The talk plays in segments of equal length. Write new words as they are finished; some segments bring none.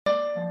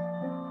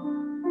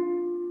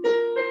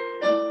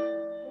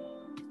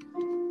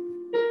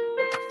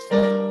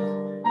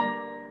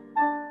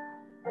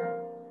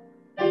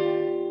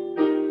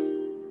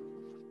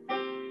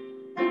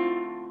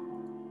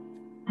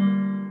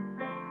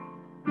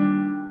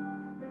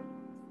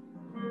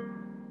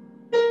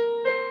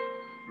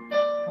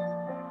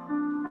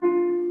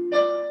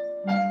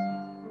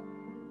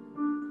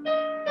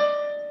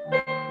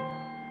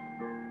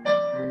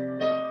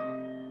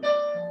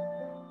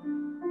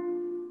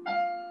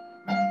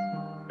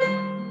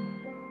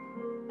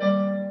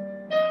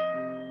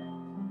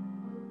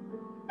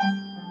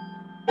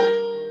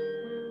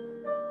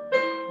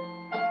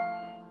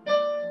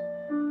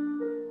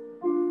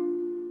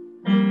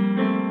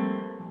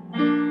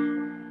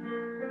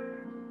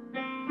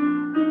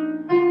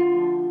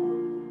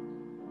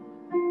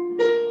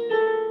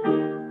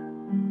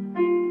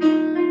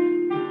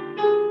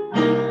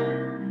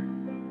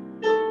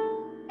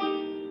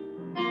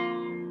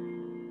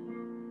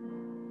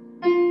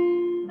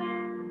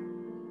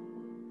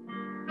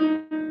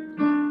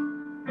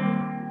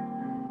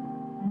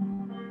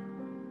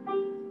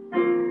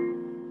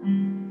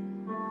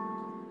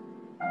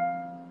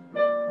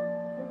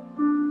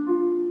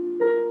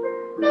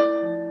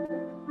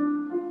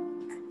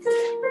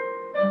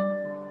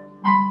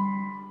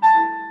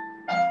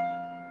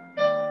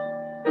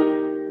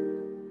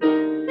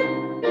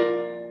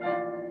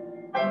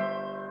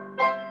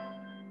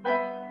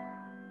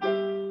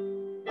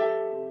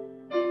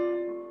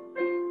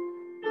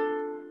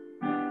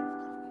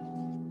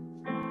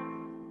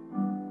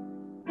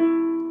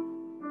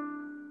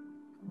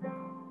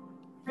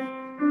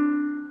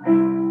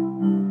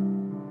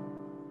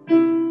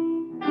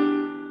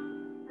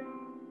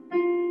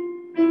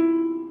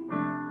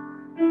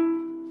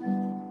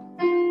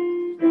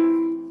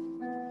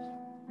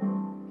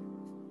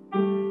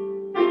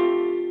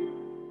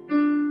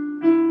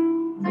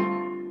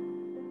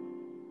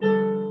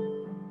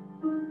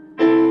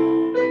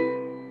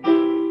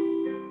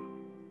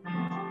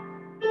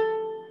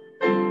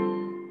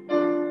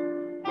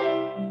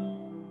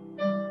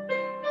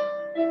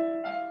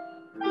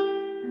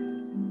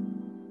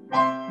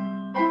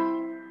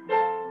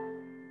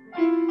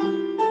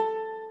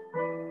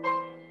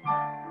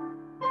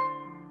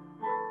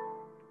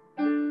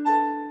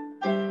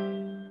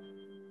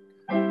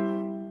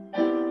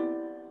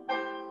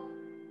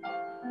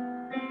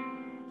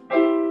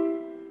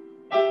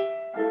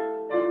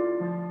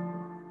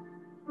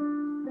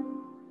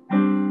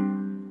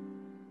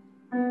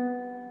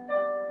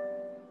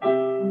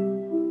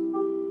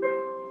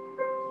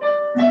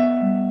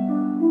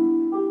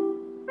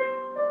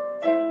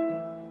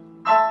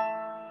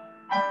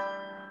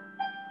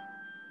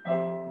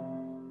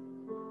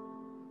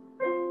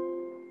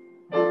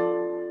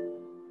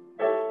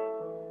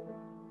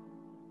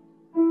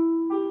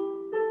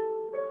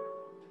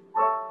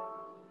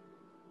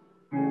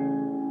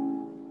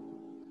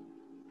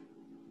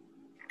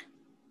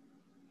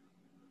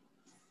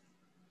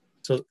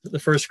So the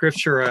first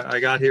scripture I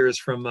got here is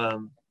from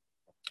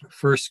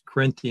 1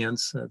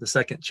 Corinthians, the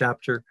second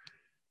chapter,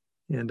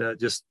 and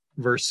just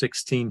verse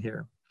 16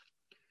 here.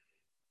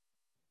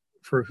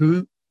 For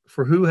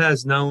who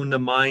has known the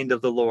mind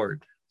of the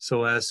Lord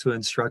so as to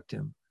instruct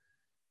him?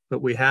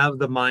 But we have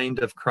the mind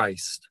of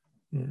Christ.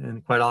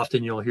 And quite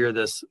often you'll hear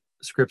this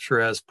scripture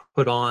as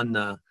put on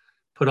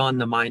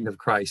the mind of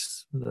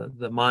Christ.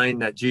 The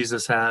mind that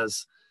Jesus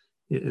has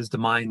is the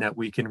mind that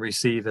we can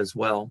receive as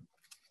well.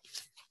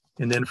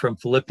 And then from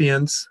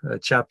Philippians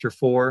chapter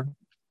 4,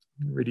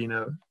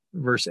 reading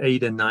verse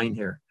 8 and 9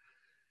 here.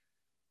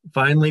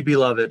 Finally,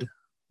 beloved,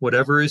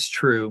 whatever is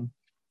true,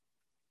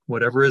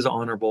 whatever is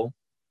honorable,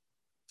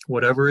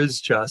 whatever is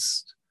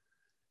just,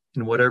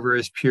 and whatever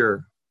is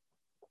pure,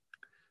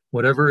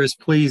 whatever is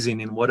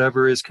pleasing and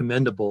whatever is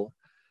commendable,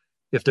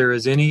 if there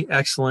is any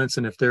excellence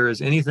and if there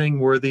is anything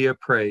worthy of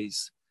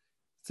praise,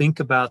 think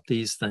about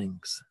these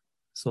things.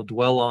 So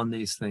dwell on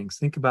these things.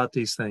 Think about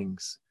these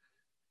things.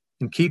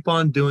 And keep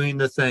on doing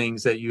the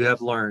things that you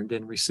have learned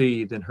and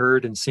received and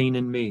heard and seen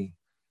in me.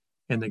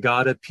 And the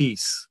God of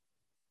peace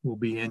will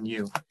be in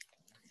you.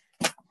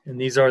 And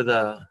these are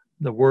the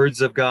words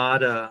of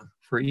God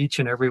for each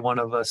and every one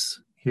of us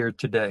here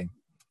today.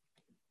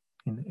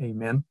 And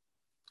amen.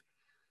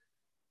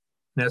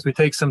 And as we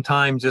take some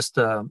time just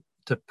to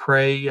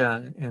pray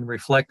and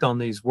reflect on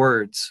these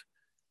words,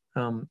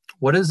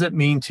 what does it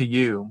mean to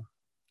you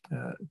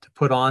to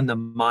put on the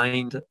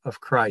mind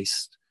of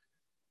Christ?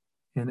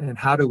 And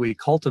how do we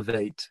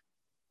cultivate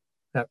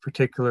that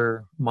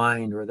particular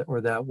mind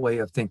or that way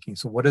of thinking?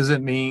 So what does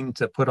it mean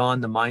to put on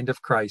the mind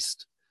of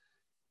Christ?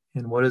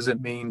 And what does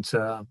it mean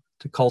to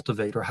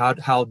cultivate, or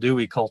how do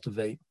we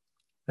cultivate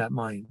that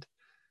mind?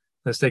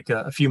 Let's take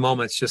a few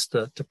moments just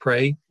to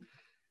pray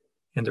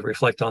and to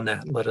reflect on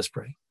that. Let us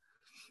pray.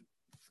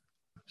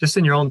 Just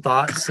in your own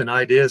thoughts and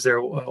ideas there,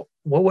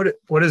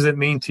 what does it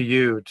mean to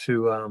you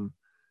to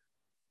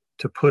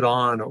put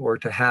on or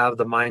to have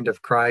the mind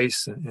of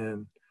Christ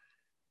and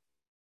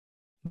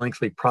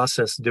lengthy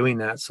process doing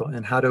that? So,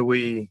 and how do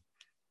we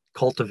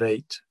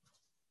cultivate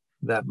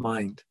that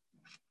mind?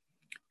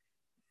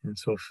 And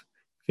so if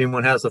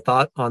anyone has a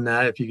thought on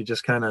that, if you could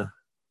just kind of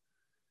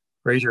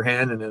raise your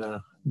hand, and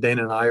then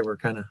Dana and I will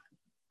kind of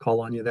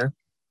call on you there.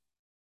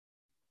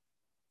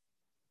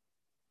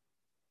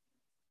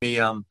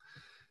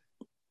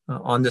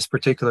 On this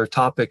particular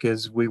topic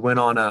is we went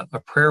on a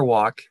prayer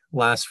walk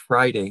last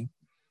Friday,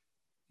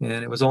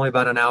 and it was only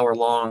about an hour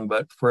long,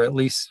 but for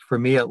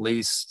me at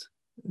least,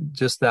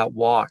 just that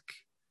walk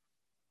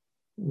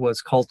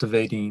was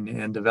cultivating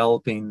and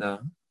developing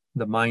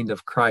the mind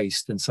of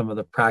Christ and some of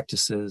the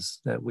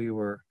practices that we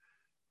were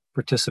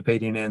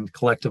participating in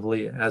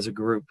collectively as a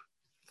group.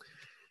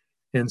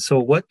 And so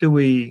what do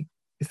we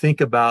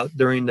think about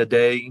during the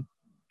day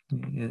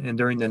and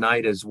during the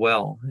night as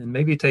well? And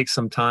maybe take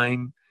some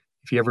time,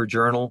 if you ever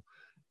journal,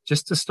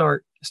 just to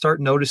start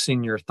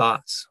noticing your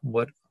thoughts,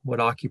 what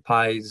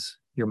occupies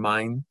your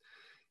mind.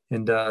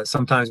 And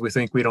sometimes we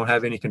think we don't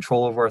have any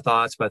control over our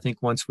thoughts, but I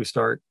think once we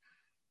start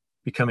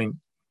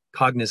becoming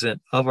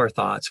cognizant of our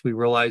thoughts, we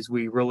realize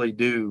we really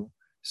do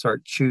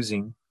start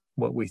choosing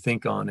what we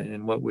think on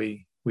and what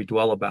we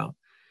dwell about.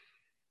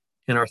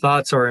 And our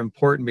thoughts are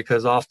important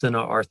because often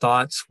our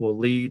thoughts will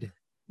lead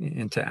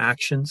into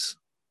actions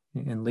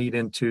and lead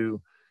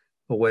into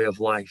a way of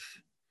life.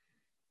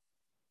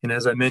 And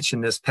as I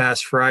mentioned, this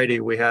past Friday,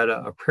 we had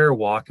a prayer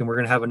walk, and we're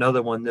going to have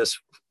another one this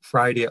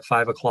Friday at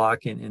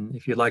 5:00. And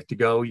if you'd like to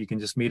go, you can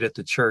just meet at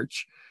the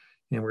church.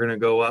 And we're going to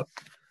go up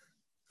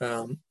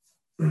to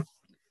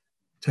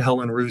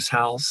Helen Rue's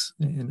house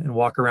and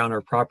walk around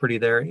her property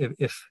there.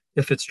 If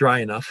it's dry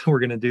enough, we're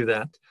going to do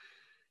that.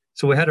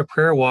 So we had a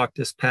prayer walk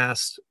this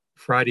past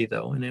Friday,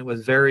 though, and it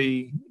was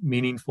very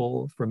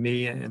meaningful for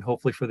me and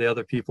hopefully for the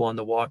other people on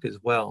the walk as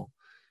well.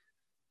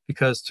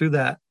 Because through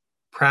that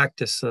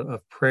practice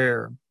of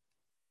prayer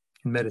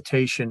and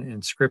meditation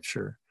and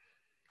scripture,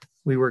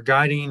 we were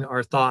guiding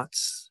our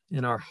thoughts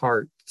and our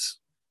hearts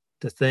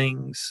to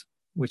things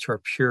which are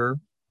pure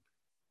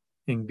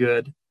and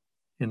good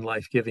and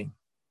life-giving.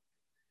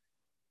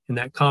 And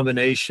that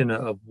combination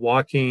of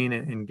walking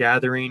and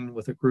gathering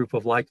with a group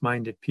of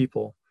like-minded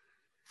people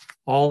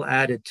all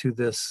added to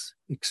this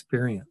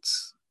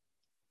experience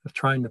of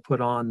trying to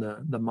put on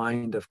the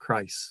mind of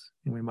Christ.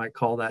 And we might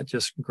call that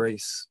just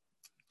grace.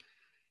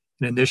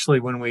 And initially,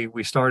 when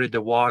we started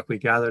to walk, we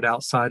gathered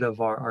outside of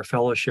our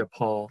fellowship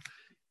hall.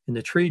 And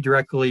the tree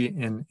directly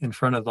in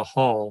front of the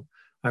hall,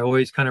 I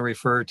always kind of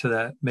refer to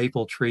that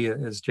maple tree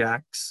as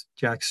Jack's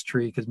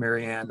tree, because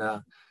Mary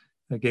Ann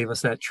gave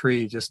us that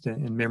tree just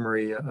in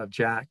memory of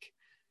Jack.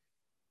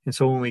 And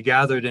so when we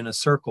gathered in a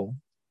circle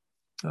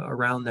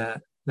around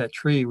that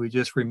tree, we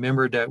just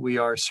remembered that we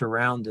are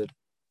surrounded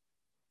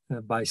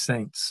by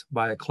saints,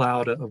 by a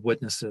cloud of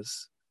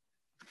witnesses.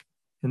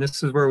 And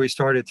this is where we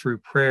started through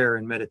prayer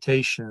and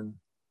meditation,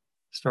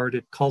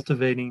 started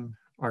cultivating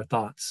our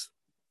thoughts.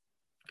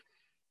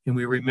 And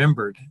we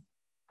remembered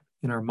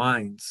in our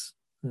minds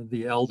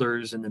the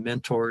elders and the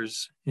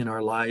mentors in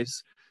our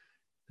lives,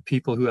 the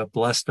people who have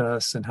blessed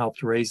us and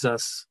helped raise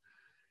us,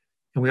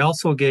 And we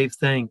also gave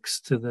thanks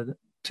to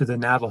the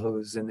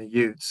Navajos and the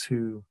Utes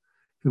who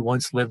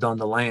once lived on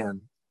the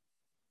land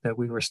that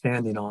we were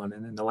standing on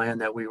and in the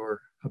land that we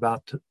were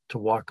about to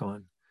walk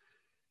on.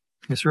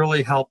 It's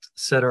really helped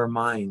set our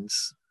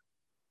minds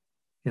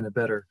in a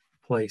better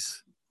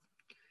place.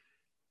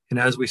 And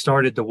as we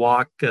started to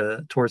walk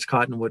towards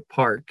Cottonwood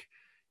Park,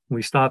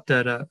 we stopped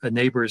at a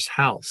neighbor's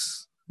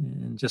house,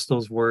 and just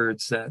those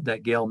words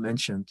that Gail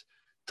mentioned,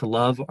 to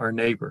love our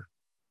neighbor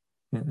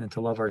and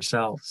to love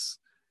ourselves.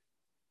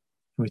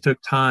 We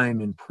took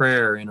time in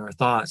prayer in our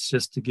thoughts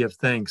just to give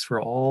thanks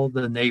for all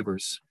the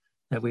neighbors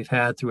that we've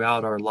had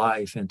throughout our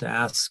life and to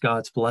ask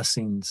God's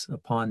blessings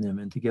upon them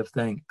and to give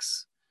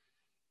thanks.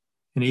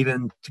 And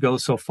even to go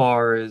so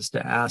far as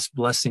to ask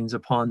blessings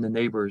upon the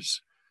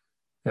neighbors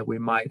that we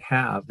might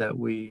have that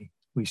we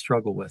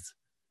struggle with,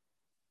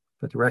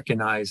 but to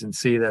recognize and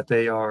see that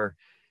they are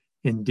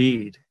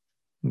indeed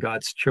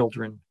God's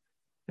children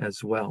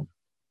as well.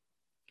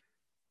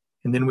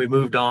 And then we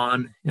moved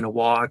on in a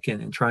walk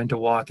and trying to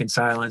walk in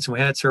silence. And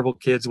we had several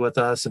kids with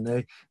us,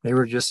 and they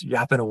were just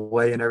yapping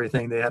away and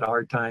everything. They had a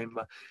hard time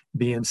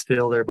being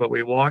still there, but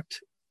we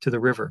walked to the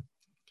river.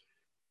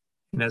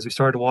 And as we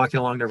started walking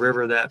along the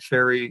river, that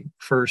very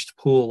first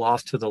pool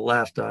off to the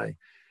left, I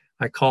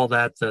call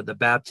that the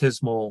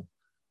baptismal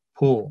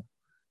pool,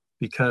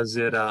 because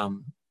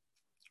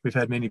we've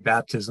had many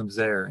baptisms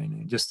there,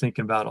 and just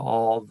thinking about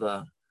all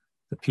the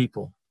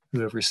people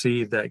who have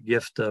received that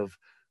gift of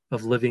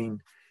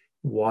living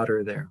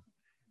water there.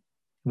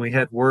 And we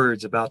had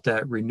words about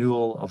that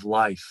renewal of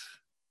life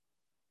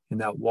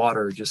and that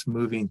water just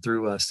moving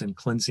through us and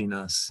cleansing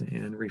us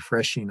and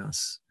refreshing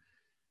us.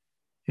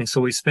 And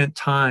so we spent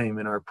time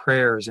in our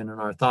prayers and in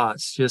our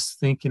thoughts just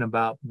thinking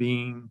about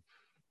being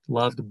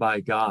loved by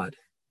God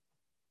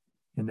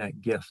in that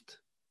gift,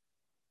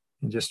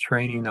 and just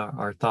training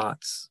our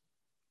thoughts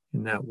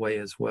in that way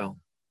as well.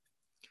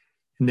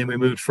 And then we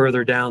moved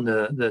further down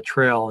the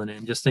trail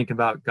and just thinking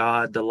about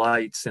God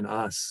delights in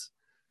us.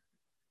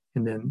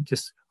 And then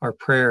just our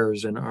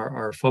prayers and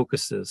our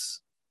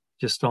focuses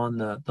just on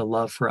the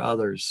love for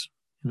others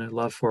and the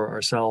love for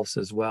ourselves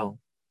as well.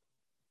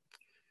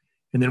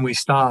 And then we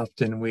stopped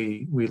and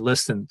we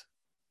listened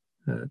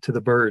to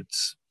the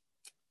birds,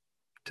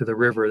 to the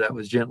river that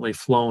was gently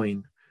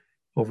flowing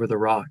over the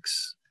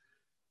rocks,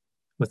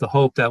 with the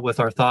hope that with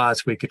our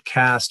thoughts we could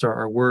cast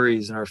our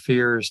worries and our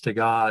fears to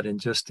God and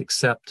just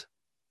accept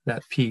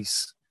that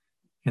peace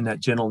and that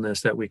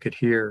gentleness that we could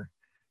hear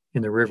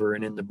in the river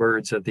and in the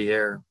birds of the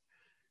air.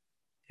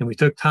 And we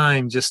took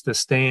time just to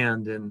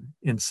stand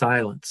in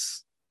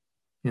silence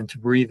and to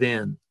breathe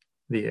in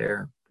the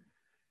air.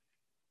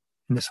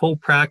 And this whole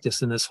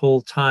practice and this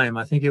whole time,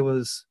 I think it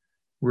was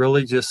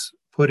really just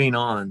putting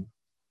on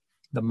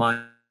the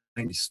mind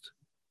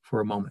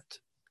for a moment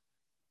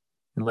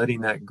and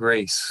letting that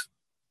grace,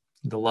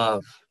 the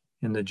love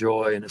and the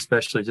joy, and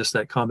especially just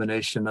that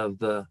combination of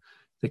the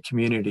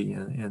community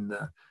and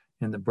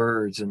the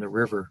birds and the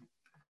river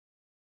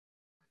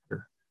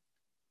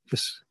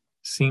just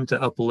seem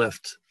to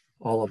uplift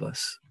all of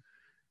us.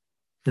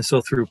 And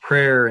so through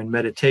prayer and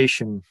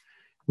meditation,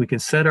 we can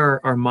set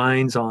our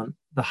minds on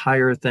the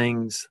higher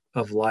things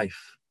of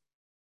life.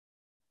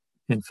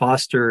 And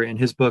Foster, in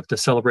his book, The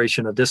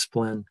Celebration of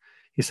Discipline,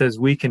 he says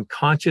we can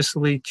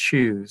consciously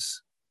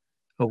choose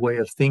a way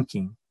of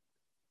thinking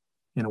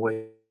and a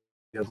way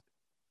of,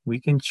 we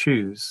can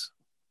choose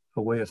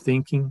a way of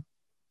thinking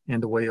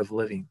and a way of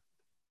living.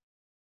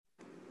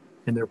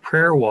 And their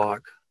prayer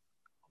walk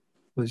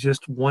was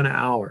just 1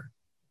 hour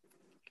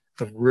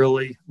of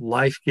really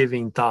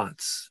life-giving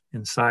thoughts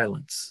in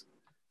silence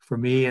for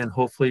me and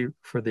hopefully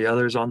for the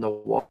others on the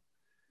walk.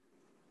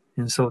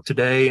 And so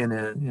today and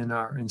in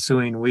our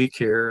ensuing week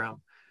here,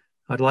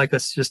 I'd like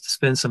us just to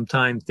spend some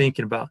time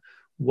thinking about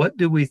what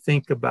do we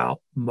think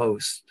about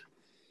most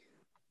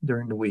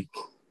during the week,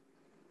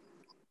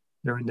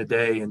 during the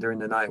day and during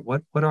the night.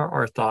 What are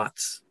our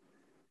thoughts?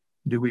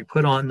 Do we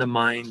put on the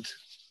mind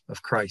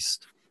of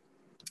Christ?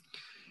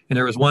 And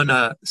there was one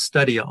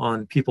study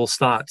on people's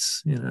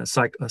thoughts in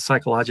a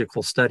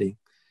psychological study.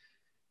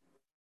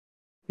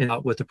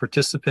 With the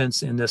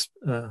participants in this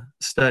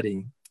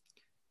study,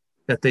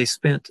 that they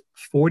spent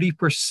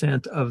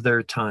 40% of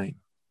their time,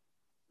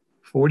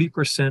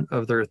 40%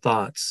 of their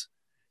thoughts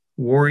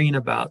worrying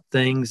about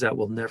things that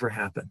will never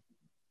happen.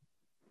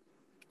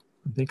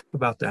 Think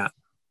about that.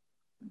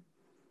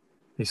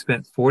 They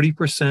spent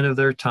 40% of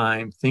their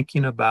time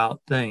thinking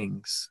about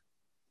things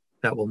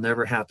that will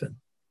never happen.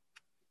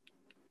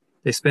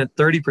 They spent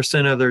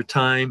 30% of their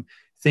time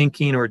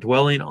thinking or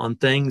dwelling on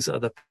things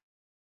of the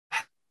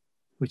past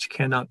which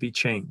cannot be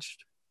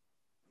changed.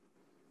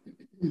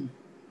 And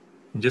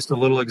just a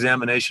little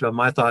examination of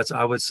my thoughts,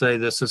 I would say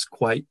this is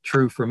quite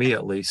true for me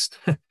at least.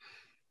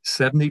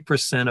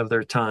 70% of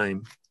their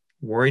time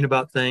worrying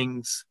about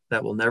things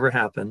that will never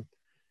happen,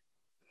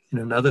 and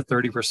another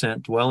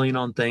 30% dwelling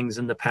on things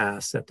in the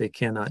past that they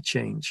cannot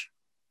change.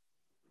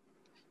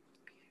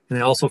 And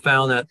they also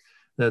found that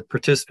the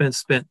participants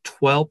spent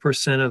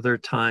 12% of their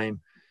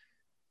time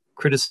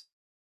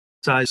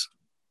criticizing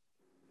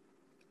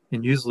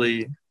and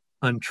usually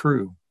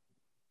untrue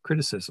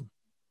criticism.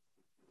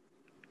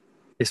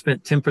 They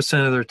spent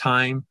 10% of their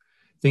time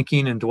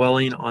thinking and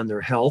dwelling on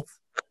their health.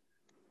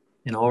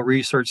 And all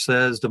research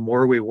says the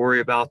more we worry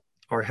about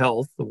our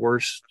health, the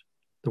worse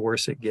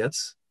it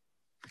gets.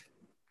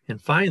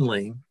 And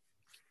finally,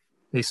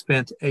 they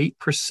spent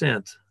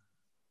 8%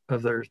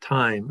 of their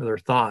time, or their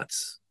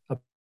thoughts,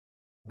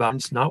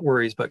 about not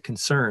worries, but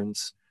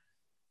concerns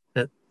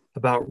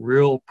about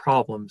real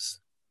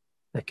problems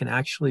that can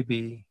actually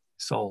be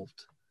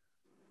solved.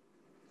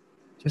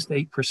 Just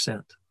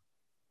 8%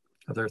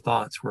 of their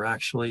thoughts were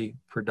actually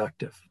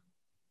productive.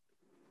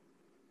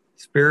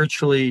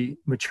 Spiritually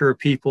mature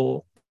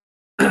people,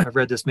 I've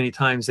read this many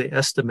times, they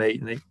estimate,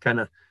 and they kind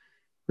of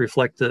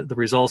reflect the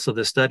results of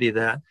the study,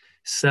 that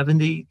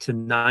 70 to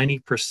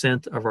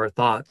 90% of our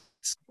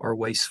thoughts are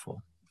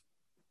wasteful.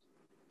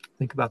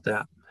 Think about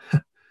that.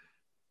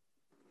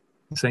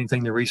 Same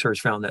thing the research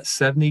found, that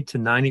 70 to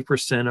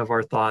 90% of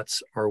our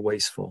thoughts are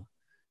wasteful.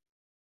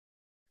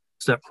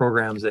 Step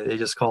programs, they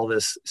just call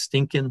this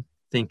stinking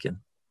thinking.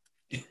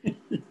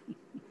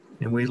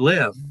 And we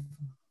live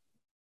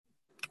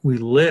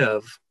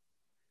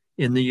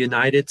in the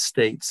United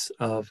States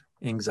of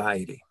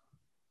anxiety.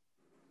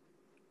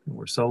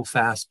 We're so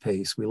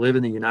fast-paced. We live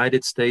in the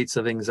United States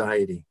of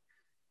anxiety.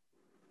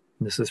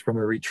 And this is from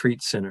a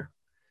retreat center.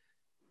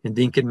 And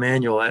Deacon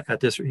Manuel at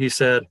this, he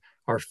said,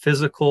 our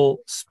physical,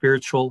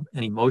 spiritual,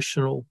 and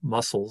emotional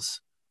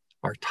muscles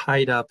are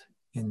tied up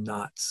in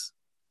knots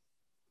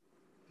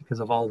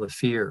because of all the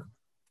fear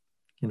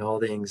and all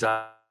the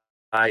anxiety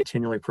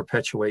continually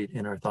perpetuate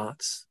in our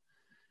thoughts.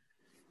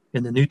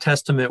 In the New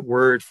Testament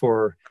word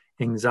for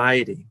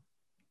anxiety,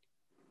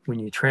 when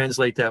you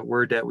translate that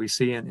word that we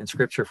see in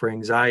Scripture for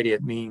anxiety,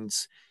 it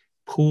means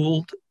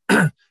pulled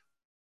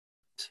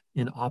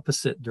in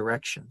opposite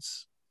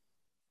directions,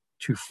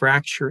 to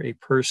fracture a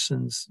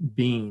person's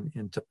being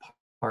into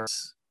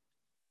parts.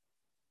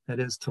 That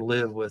is to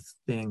live with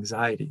the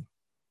anxiety.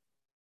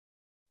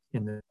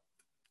 In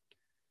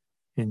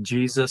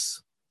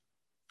Jesus,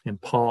 in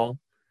Paul,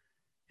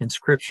 in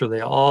Scripture,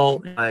 they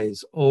all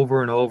emphasize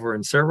over and over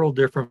in several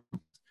different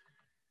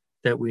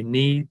that we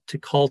need to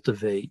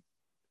cultivate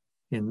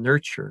and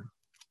nurture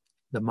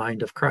the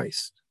mind of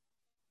Christ.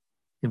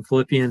 In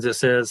Philippians, it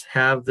says,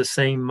 have the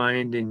same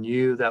mind in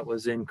you that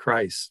was in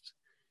Christ.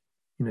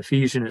 In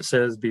Ephesians, it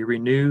says, be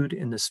renewed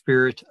in the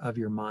spirit of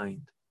your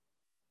mind.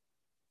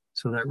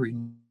 So that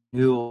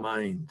renewal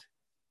mind.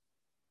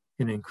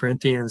 And in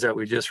Corinthians that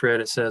we just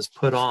read, it says,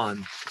 put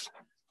on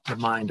the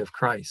mind of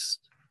Christ.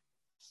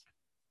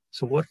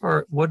 So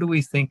what do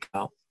we think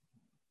about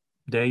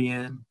day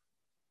in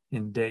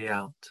and day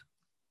out?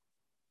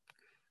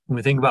 When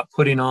we think about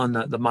putting on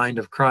the mind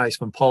of Christ,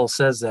 when Paul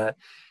says that,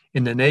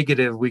 in the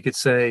negative, we could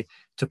say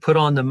to put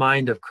on the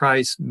mind of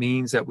Christ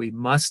means that we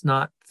must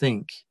not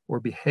think or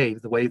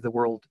behave the way the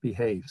world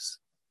behaves,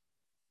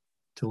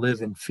 to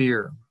live in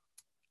fear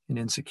and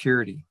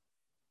insecurity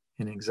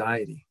and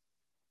anxiety.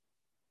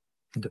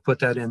 And to put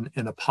that in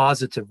a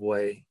positive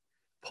way,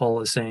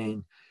 Paul is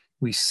saying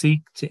we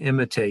seek to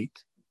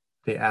imitate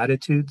the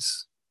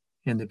attitudes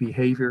and the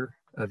behavior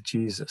of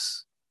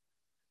Jesus.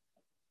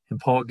 And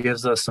Paul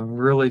gives us some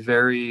really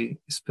very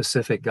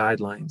specific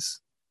guidelines.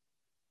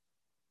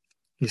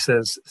 He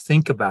says,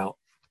 think about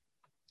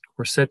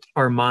or set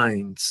our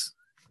minds,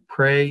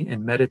 pray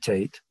and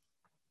meditate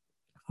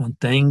on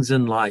things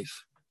in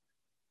life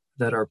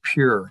that are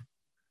pure,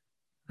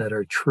 that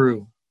are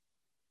true,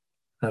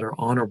 that are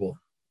honorable,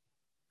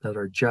 that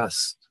are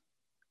just,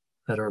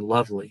 that are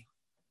lovely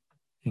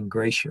and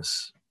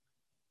gracious.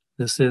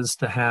 This is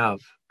to have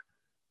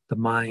the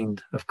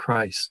mind of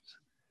Christ.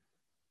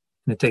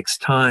 And it takes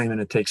time and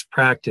it takes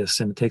practice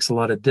and it takes a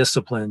lot of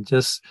discipline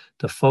just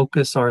to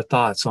focus our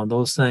thoughts on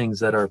those things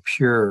that are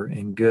pure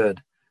and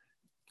good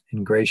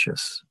and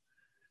gracious.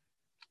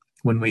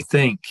 When we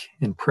think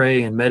and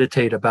pray and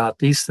meditate about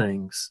these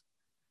things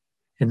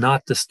and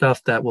not the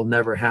stuff that will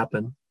never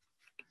happen,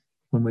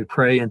 when we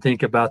pray and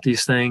think about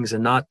these things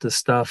and not the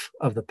stuff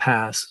of the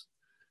past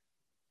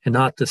and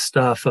not the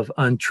stuff of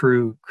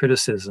untrue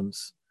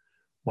criticisms,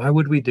 why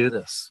would we do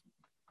this?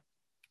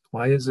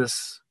 Why is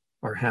this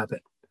our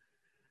habit?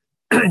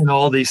 And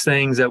all these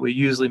things that we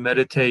usually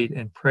meditate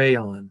and pray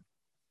on,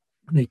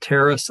 they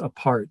tear us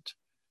apart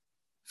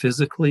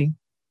physically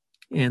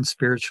and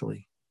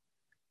spiritually.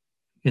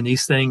 And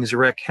these things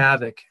wreak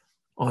havoc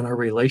on our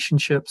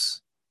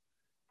relationships,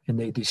 and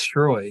they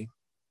destroy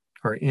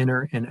our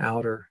inner and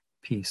outer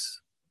peace.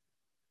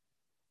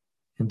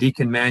 And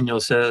Deacon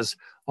Manuel says,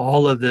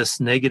 all of this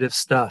negative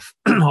stuff,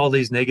 all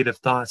these negative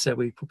thoughts that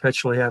we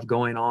perpetually have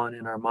going on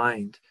in our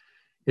mind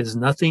is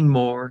nothing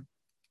more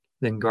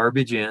than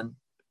garbage in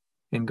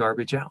and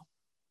garbage out.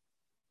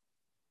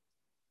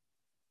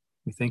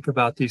 We think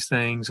about these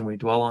things and we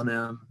dwell on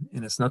them,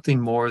 and it's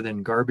nothing more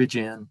than garbage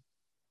in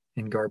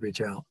and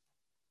garbage out.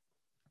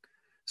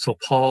 So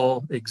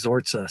Paul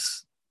exhorts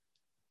us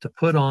to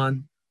put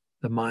on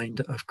the mind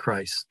of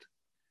Christ,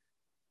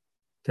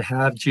 to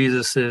have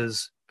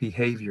Jesus's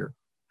behavior,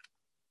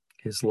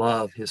 his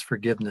love, his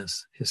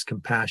forgiveness, his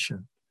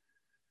compassion,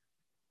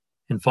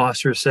 And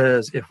Foster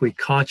says, if we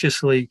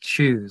consciously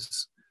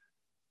choose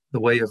the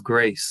way of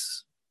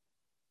grace,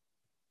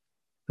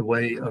 the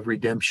way of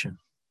redemption,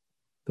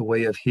 the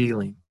way of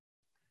healing,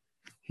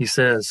 he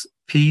says,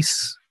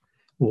 peace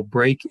will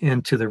break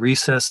into the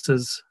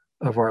recesses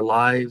of our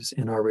lives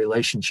and our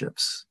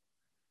relationships.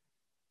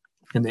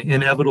 And the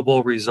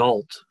inevitable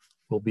result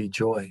will be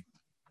joy.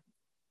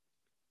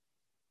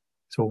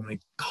 So when we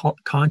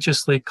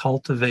consciously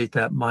cultivate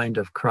that mind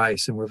of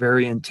Christ, and we're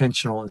very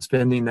intentional in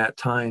spending that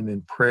time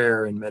in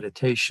prayer and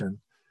meditation,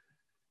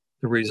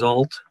 the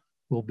result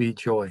will be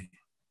joy.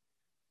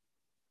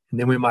 And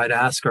then we might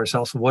ask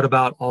ourselves, what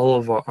about all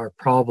of our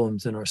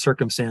problems and our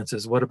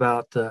circumstances? What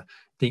about the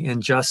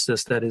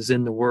injustice that is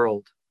in the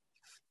world?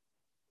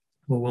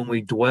 Well, when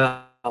we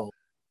dwell,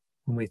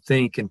 when we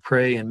think and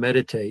pray and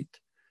meditate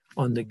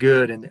on the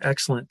good and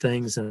excellent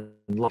things in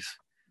life,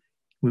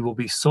 we will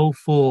be so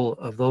full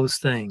of those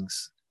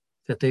things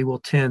that they will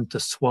tend to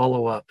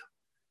swallow up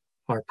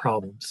our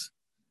problems.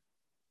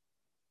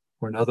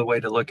 Or another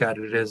way to look at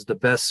it is the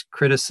best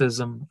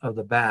criticism of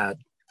the bad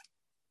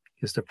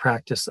is the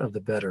practice of the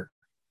better.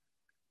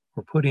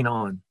 We're putting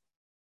on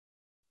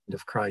the mind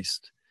of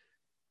Christ.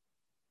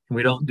 And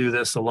we don't do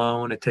this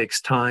alone. It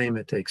takes time,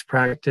 it takes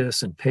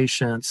practice and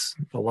patience,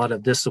 a lot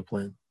of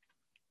discipline.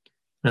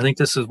 And I think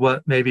this is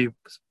what maybe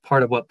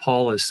part of what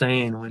Paul is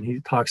saying when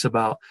he talks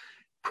about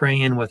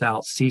praying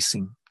without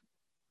ceasing,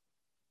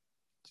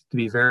 to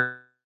be very,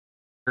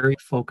 very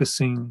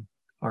focusing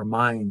our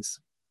minds,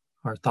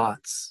 our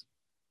thoughts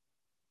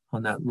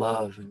on that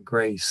love and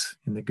grace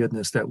and the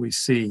goodness that we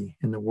see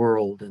in the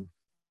world and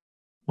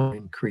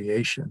in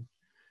creation.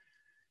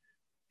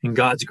 And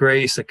God's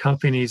grace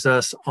accompanies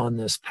us on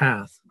this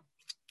path,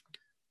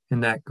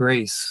 and that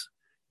grace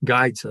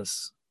guides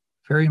us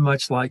very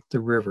much like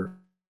the river.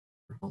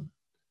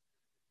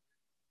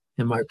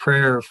 And my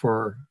prayer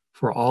for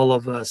all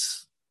of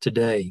us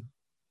today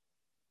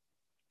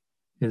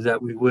is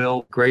that we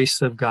will,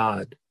 grace of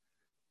God,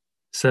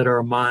 set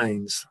our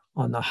minds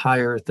on the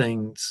higher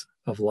things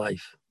of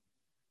life,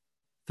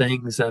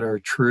 things that are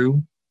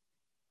true,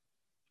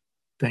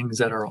 things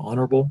that are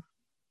honorable,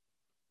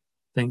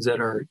 things that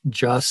are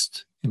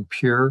just and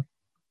pure,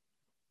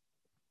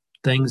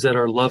 things that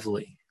are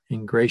lovely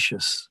and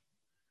gracious.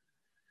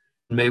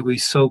 May we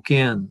soak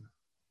in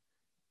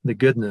the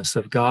goodness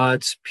of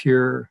God's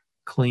pure,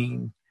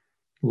 clean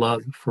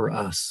love for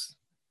us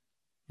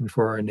and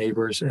for our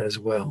neighbors as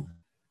well.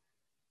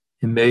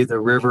 And may the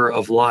river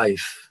of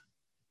life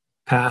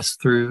pass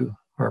through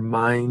our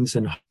minds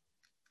and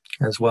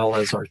as well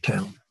as our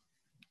town.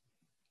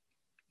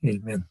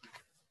 Amen.